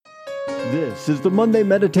This is the Monday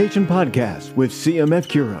Meditation Podcast with CMF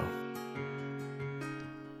Curo.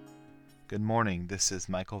 Good morning. This is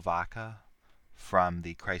Michael Vaca from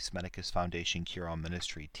the Christ Medicus Foundation Curo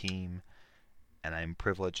Ministry team, and I'm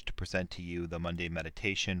privileged to present to you the Monday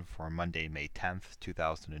Meditation for Monday, May 10th,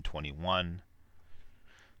 2021.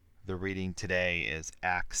 The reading today is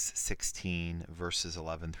Acts 16, verses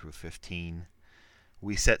 11 through 15.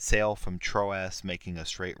 We set sail from Troas, making a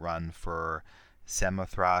straight run for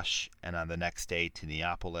Samothrace, and on the next day to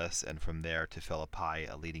Neapolis, and from there to Philippi,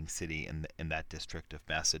 a leading city in that district of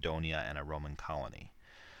Macedonia and a Roman colony.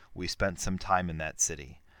 We spent some time in that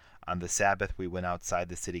city. On the Sabbath we went outside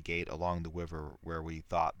the city gate along the river where we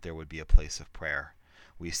thought there would be a place of prayer.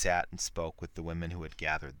 We sat and spoke with the women who had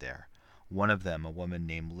gathered there. One of them, a woman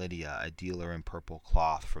named Lydia, a dealer in purple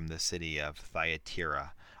cloth from the city of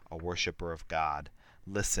Thyatira, a worshiper of God,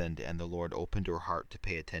 listened, and the Lord opened her heart to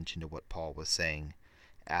pay attention to what Paul was saying.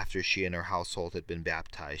 After she and her household had been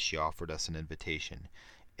baptized, she offered us an invitation.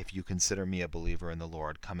 "If you consider me a believer in the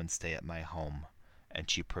Lord, come and stay at my home." And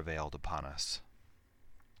she prevailed upon us.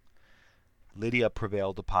 Lydia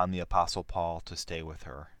prevailed upon the Apostle Paul to stay with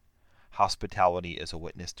her. Hospitality is a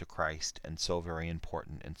witness to Christ, and so very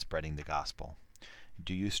important in spreading the gospel.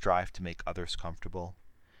 Do you strive to make others comfortable?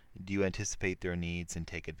 Do you anticipate their needs and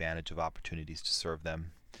take advantage of opportunities to serve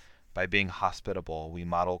them? By being hospitable, we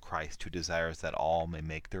model Christ, who desires that all may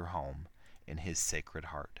make their home in his sacred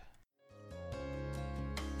heart.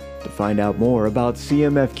 To find out more about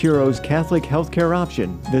CMF Curo's Catholic healthcare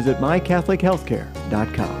option, visit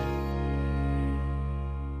mycatholichealthcare.com.